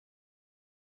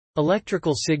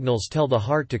Electrical signals tell the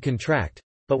heart to contract,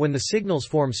 but when the signals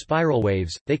form spiral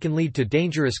waves, they can lead to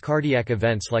dangerous cardiac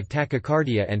events like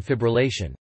tachycardia and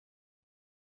fibrillation.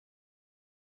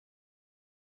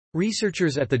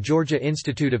 Researchers at the Georgia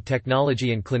Institute of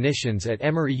Technology and clinicians at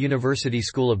Emory University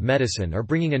School of Medicine are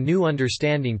bringing a new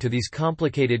understanding to these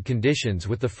complicated conditions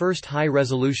with the first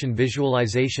high-resolution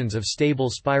visualizations of stable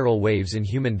spiral waves in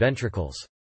human ventricles.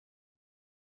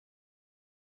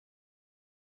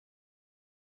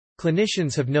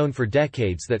 Clinicians have known for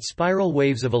decades that spiral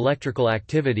waves of electrical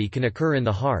activity can occur in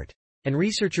the heart, and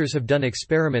researchers have done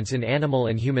experiments in animal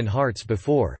and human hearts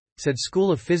before, said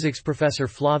School of Physics professor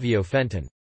Flavio Fenton.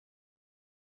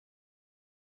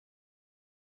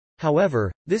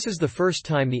 However, this is the first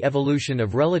time the evolution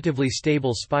of relatively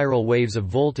stable spiral waves of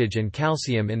voltage and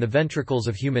calcium in the ventricles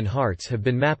of human hearts have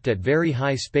been mapped at very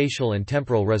high spatial and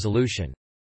temporal resolution.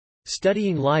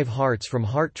 Studying live hearts from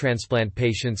heart transplant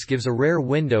patients gives a rare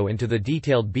window into the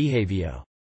detailed behavior.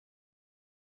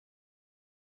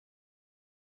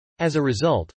 As a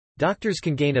result, doctors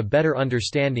can gain a better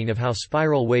understanding of how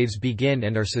spiral waves begin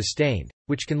and are sustained,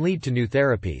 which can lead to new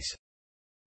therapies.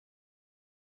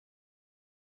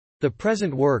 The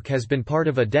present work has been part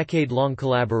of a decade-long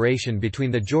collaboration between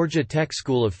the Georgia Tech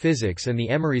School of Physics and the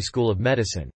Emory School of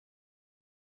Medicine.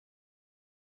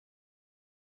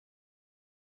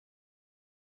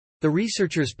 The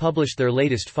researchers published their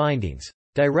latest findings: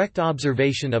 direct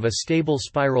observation of a stable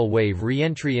spiral wave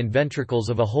re-entry in ventricles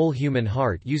of a whole human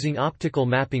heart using optical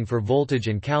mapping for voltage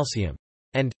and calcium,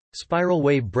 and spiral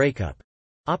wave breakup.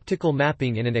 Optical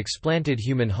mapping in an explanted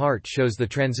human heart shows the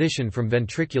transition from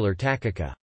ventricular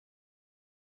tachycardia.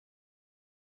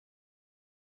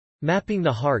 Mapping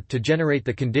the heart to generate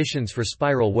the conditions for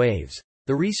spiral waves,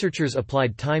 the researchers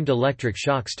applied timed electric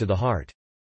shocks to the heart.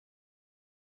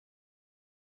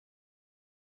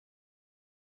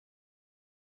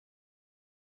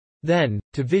 Then,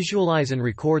 to visualize and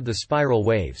record the spiral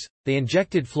waves, they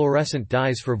injected fluorescent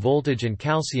dyes for voltage and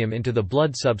calcium into the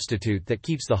blood substitute that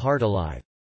keeps the heart alive.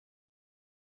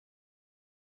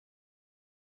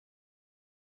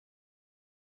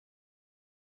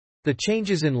 The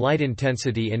changes in light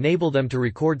intensity enable them to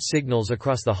record signals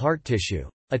across the heart tissue,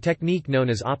 a technique known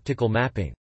as optical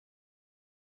mapping.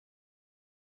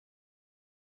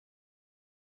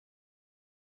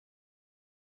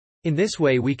 In this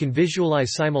way we can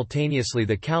visualize simultaneously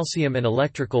the calcium and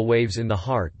electrical waves in the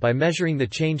heart by measuring the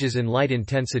changes in light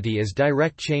intensity as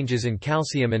direct changes in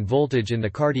calcium and voltage in the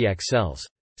cardiac cells,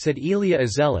 said Ilya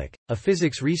Azelik, a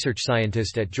physics research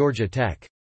scientist at Georgia Tech.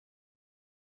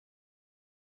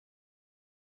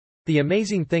 The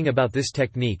amazing thing about this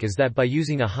technique is that by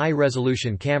using a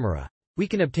high-resolution camera, we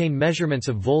can obtain measurements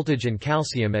of voltage and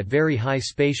calcium at very high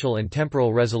spatial and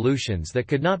temporal resolutions that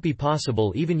could not be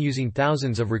possible even using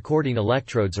thousands of recording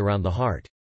electrodes around the heart.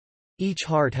 Each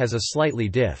heart has a slightly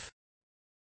diff.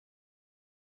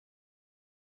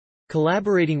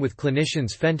 Collaborating with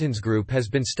Clinicians, Fenton's group has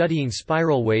been studying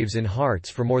spiral waves in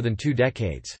hearts for more than 2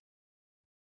 decades.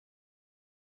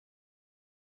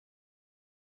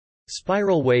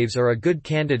 Spiral waves are a good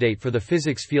candidate for the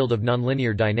physics field of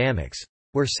nonlinear dynamics,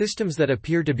 where systems that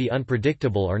appear to be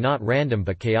unpredictable are not random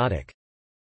but chaotic.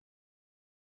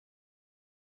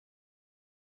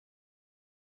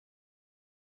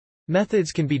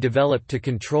 Methods can be developed to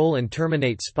control and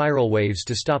terminate spiral waves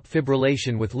to stop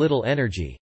fibrillation with little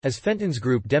energy, as Fenton's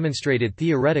group demonstrated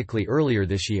theoretically earlier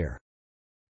this year.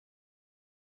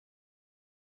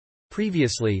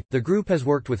 Previously, the group has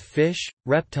worked with fish,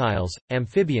 reptiles,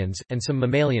 amphibians, and some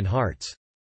mammalian hearts.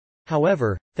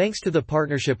 However, thanks to the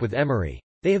partnership with Emory,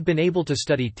 they have been able to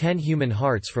study 10 human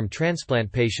hearts from transplant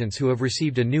patients who have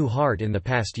received a new heart in the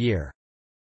past year.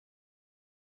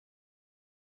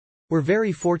 We're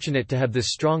very fortunate to have this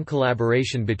strong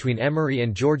collaboration between Emory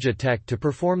and Georgia Tech to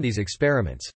perform these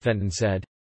experiments, Fenton said.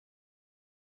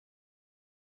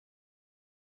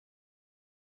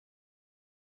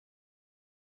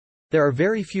 There are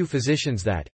very few physicians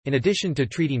that, in addition to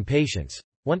treating patients,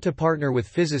 want to partner with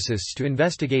physicists to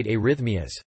investigate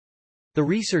arrhythmias. The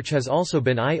research has also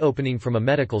been eye-opening from a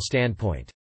medical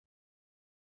standpoint.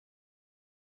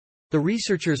 The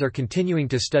researchers are continuing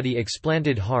to study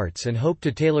explanted hearts and hope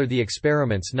to tailor the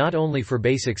experiments not only for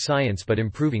basic science but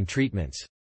improving treatments.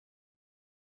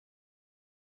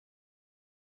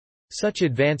 Such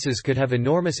advances could have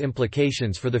enormous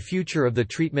implications for the future of the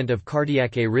treatment of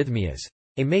cardiac arrhythmias,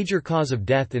 a major cause of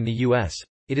death in the U.S.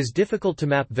 It is difficult to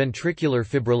map ventricular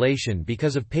fibrillation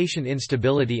because of patient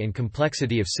instability and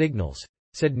complexity of signals,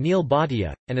 said Neil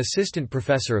Bhatia, an assistant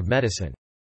professor of medicine.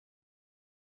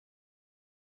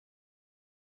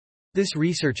 This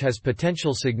research has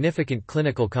potential significant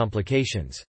clinical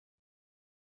complications.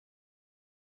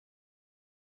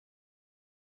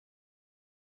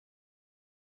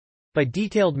 By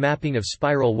detailed mapping of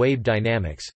spiral wave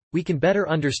dynamics, we can better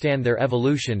understand their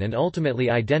evolution and ultimately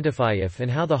identify if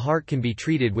and how the heart can be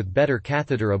treated with better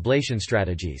catheter ablation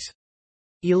strategies.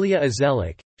 Ilya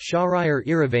Azelik, Shahryar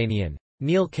Iravanian,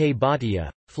 Neil K. Bhatia,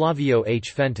 Flavio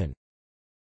H. Fenton.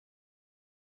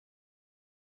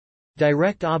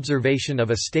 Direct observation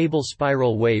of a stable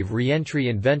spiral wave re-entry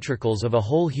in ventricles of a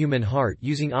whole human heart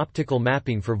using optical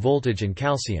mapping for voltage and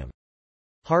calcium.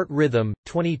 Heart Rhythm,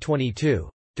 2022.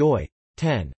 doi.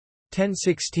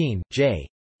 10.1016, j.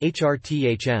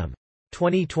 HRTHM.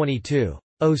 2022.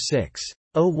 06.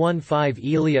 015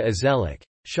 Ilya Azelik,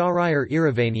 Shahryar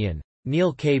Iravanian,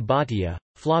 Neil K. Bhatia,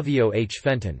 Flavio H.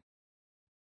 Fenton.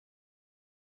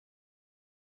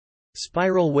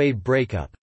 Spiral wave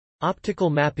breakup. Optical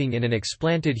mapping in an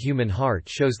explanted human heart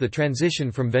shows the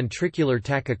transition from ventricular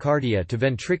tachycardia to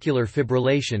ventricular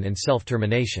fibrillation and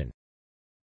self-termination.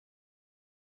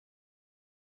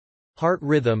 Heart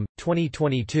Rhythm,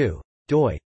 2022.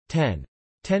 doi.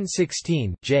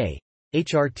 10.1016, j.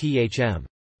 HRTHM.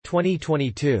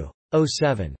 2022.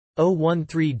 07.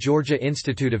 013 Georgia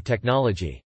Institute of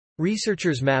Technology.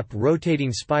 Researchers map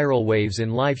rotating spiral waves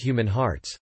in live human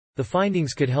hearts. The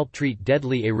findings could help treat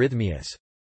deadly arrhythmias.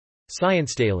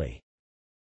 Science Daily.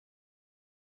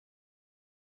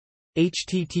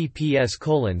 https://ift.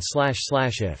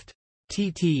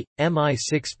 tt.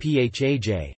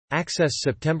 mi6phaj. Access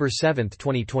September 7,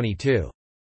 2022.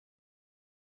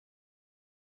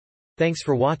 Thanks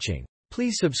for watching.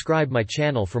 Please subscribe my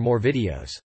channel for more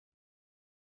videos.